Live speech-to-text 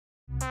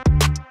What's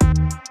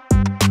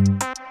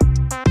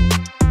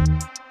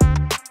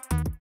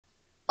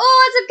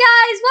up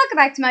guys, welcome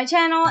back to my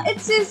channel.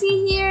 It's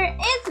Susie here,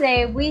 and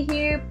today we're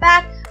here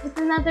back with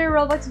another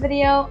Roblox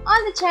video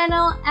on the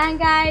channel. And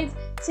guys,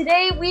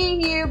 today we're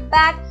here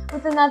back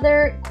with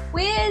another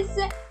quiz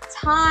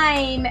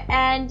time,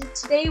 and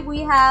today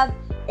we have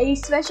a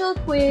special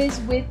quiz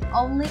with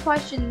only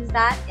questions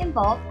that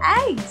involve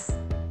eggs.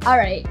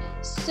 Alright,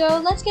 so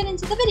let's get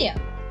into the video.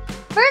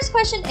 First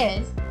question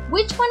is,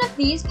 which one of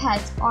these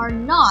pets are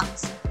not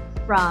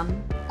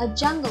from a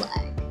jungle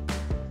egg?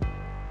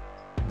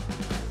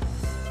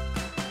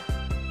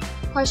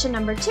 Question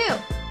number 2.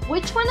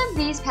 Which one of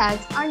these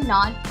pets are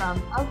not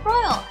from a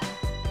royal egg?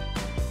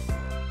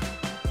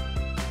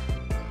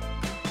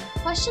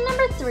 Question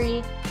number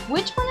 3.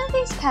 Which one of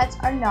these pets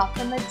are not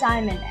from a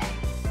diamond egg?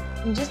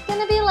 I'm just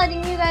going to be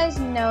letting you guys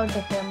know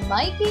that there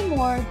might be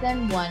more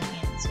than one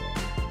answer.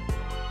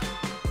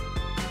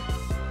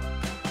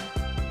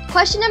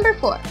 Question number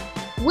 4.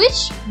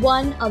 Which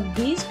one of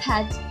these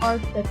pets are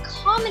the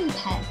common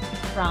pet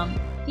from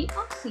the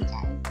Aussie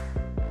egg?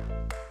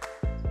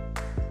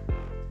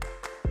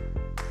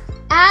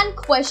 And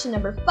question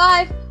number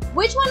 5,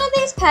 which one of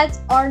these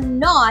pets are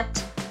not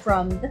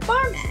from the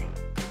farm egg?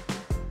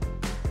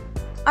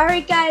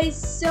 Alright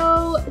guys,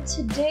 so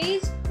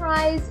today's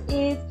prize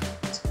is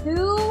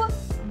 2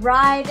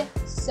 ride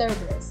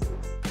Cerberuses.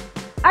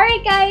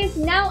 Alright guys,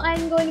 now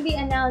I'm going to be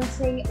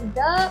announcing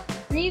the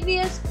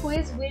previous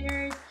quiz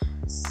winners.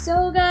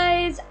 So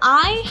guys,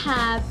 I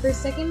have for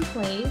second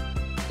place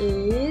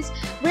is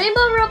Rainbow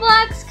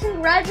Roblox.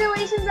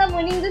 Congratulations on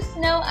winning the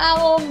Snow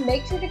Owl.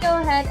 Make sure to go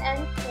ahead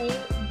and claim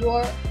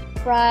your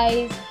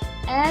prize.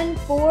 And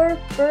for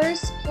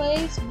first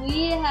place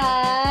we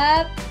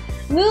have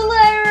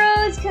Lula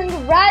Rose.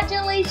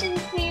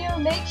 Congratulations to you.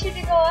 Make sure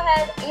to go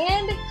ahead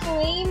and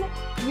claim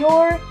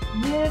your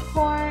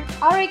unicorn.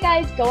 Alright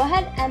guys, go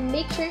ahead and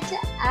make sure to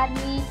add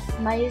me.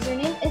 My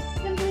username is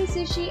simply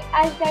sushi,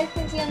 as you guys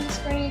can see on the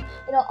screen.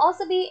 It'll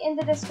also be in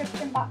the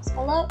description box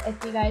below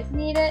if you guys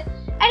need it.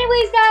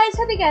 Anyways guys,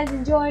 hope you guys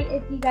enjoyed.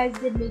 If you guys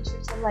did, make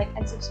sure to like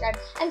and subscribe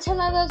and turn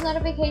on those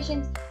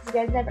notifications so you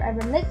guys never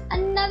ever miss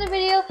another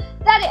video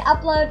that I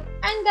upload.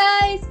 And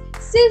guys,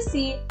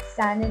 Susie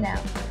signing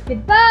out.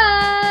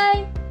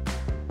 Goodbye!